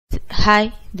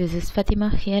Hi, this is Fatima.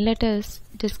 Here let us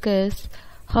discuss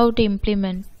how to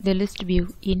implement the list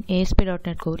view in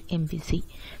ASP.NET Core MVC.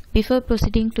 Before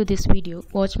proceeding to this video,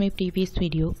 watch my previous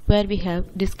video where we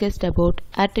have discussed about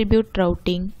attribute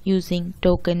routing using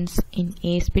tokens in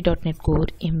ASP.NET Core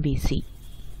MVC.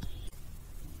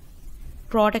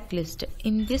 Product list.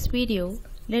 In this video,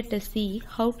 let us see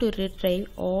how to retrieve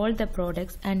all the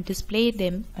products and display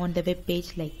them on the web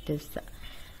page like this.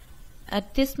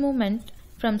 At this moment,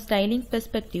 from styling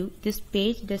perspective, this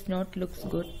page does not look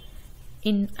good.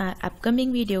 In our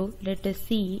upcoming video, let us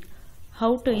see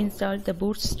how to install the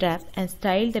Bootstrap and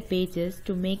style the pages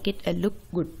to make it look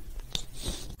good.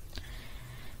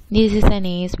 This is an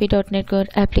ASP.NET Core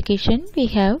application we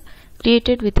have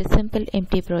created with a simple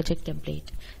empty project template.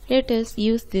 Let us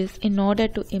use this in order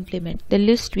to implement the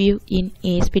list view in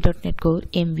ASP.NET Core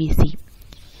MVC.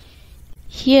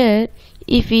 Here,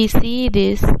 if we see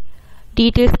this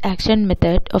details action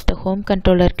method of the home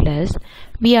controller class,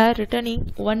 we are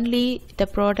returning only the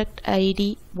product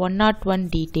ID 101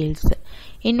 details.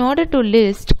 In order to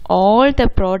list all the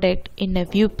product in a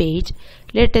view page,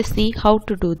 let us see how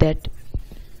to do that.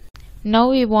 Now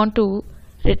we want to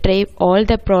retrieve all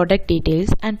the product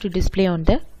details and to display on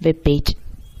the web page.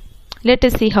 Let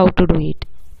us see how to do it.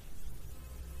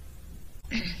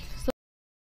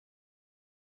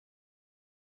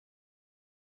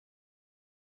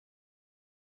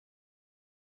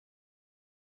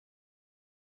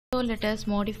 So let us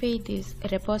modify this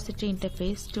repository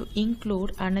interface to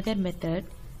include another method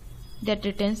that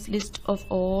returns list of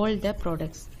all the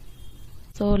products.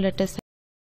 So let us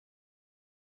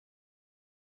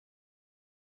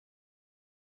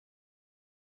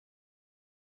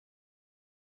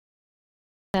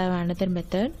have another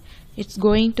method. It's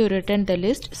going to return the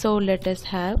list. So let us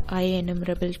have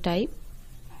IEnumerable type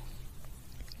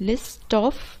list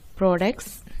of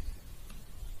products .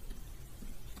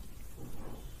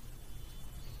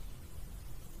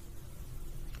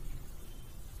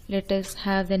 Let us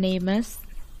have the name as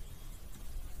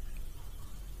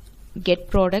get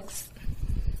products.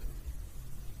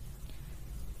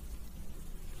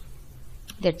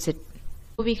 That's it.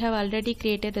 We have already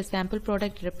created the sample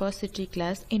product repository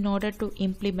class in order to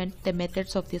implement the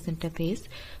methods of this interface.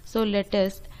 So let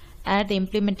us add the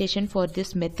implementation for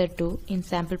this method too in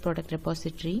sample product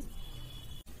repository.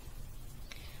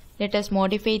 Let us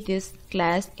modify this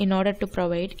class in order to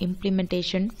provide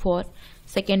implementation for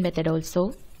second method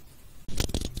also.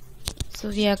 So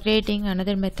we are creating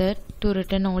another method to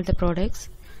return all the products.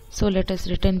 So let us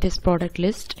return this product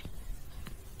list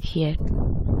here.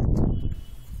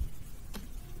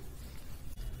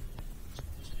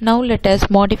 Now let us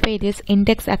modify this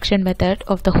index action method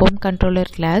of the home controller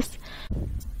class.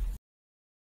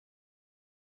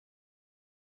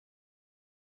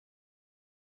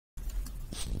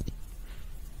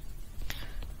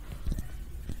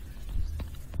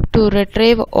 To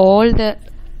retrieve all the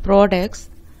products,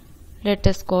 let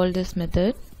us call this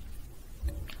method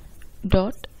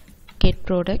dot get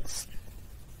products.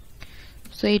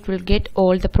 So it will get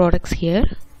all the products here.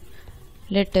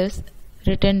 Let us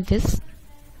return this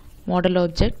model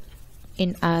object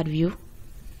in our view.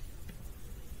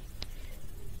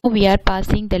 We are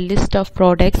passing the list of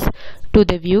products to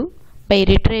the view by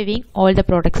retrieving all the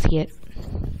products here.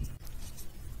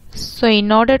 So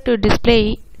in order to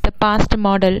display the past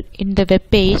model in the web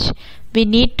page, we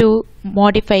need to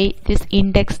modify this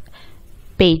index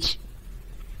page.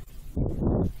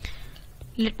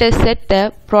 Let us set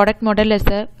the product model as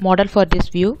a model for this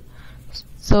view.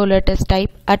 So let us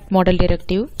type @model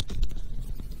directive .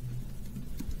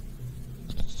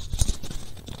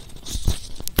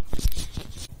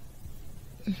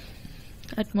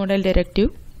 @model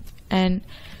directive and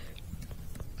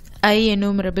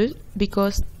IEnumerable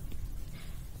because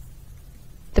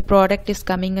the product is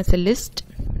coming as a list.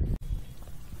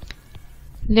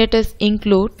 Let us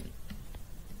include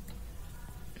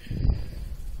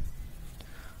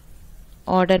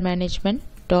order management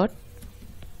dot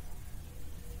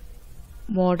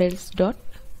models dot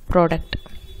product.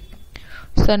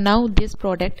 So now this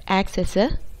product acts as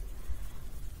a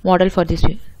model for this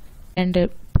view. And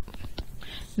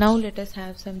now let us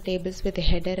have some tables with a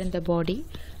header and the body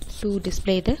to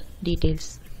display the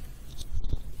details.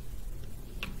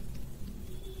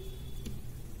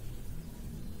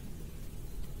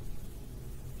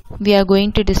 We are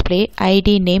going to display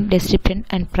ID, name, description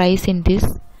and price in this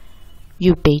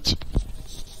view page.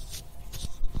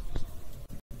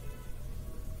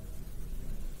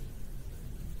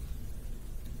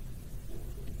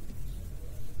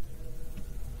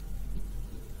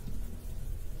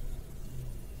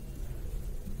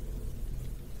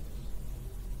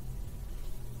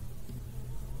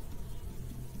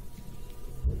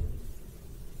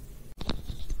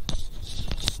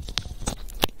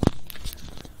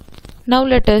 Now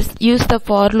let us use the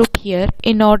for loop here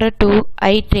in order to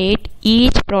iterate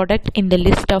each product in the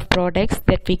list of products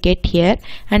that we get here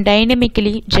and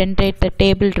dynamically generate the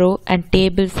table row and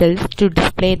table cells to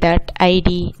display that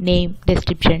ID, name,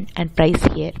 description and price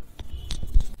here.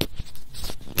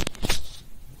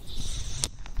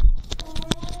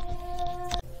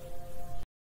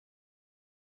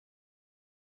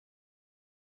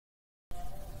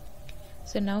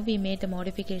 So now we made the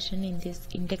modification in this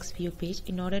index view page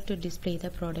in order to display the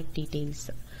product details.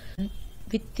 And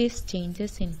with these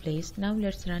changes in place, now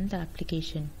let's run the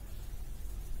application.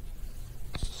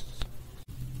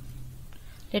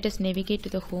 Let us navigate to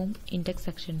the home index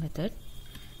section method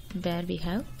where we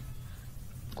have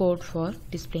code for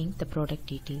displaying the product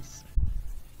details.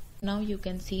 Now you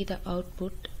can see the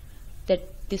output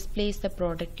that displays the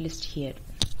product list here.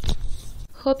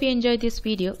 Hope you enjoyed this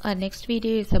video. Our next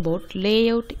video is about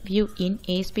layout view in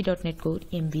ASP.NET Core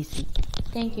MVC.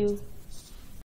 Thank you.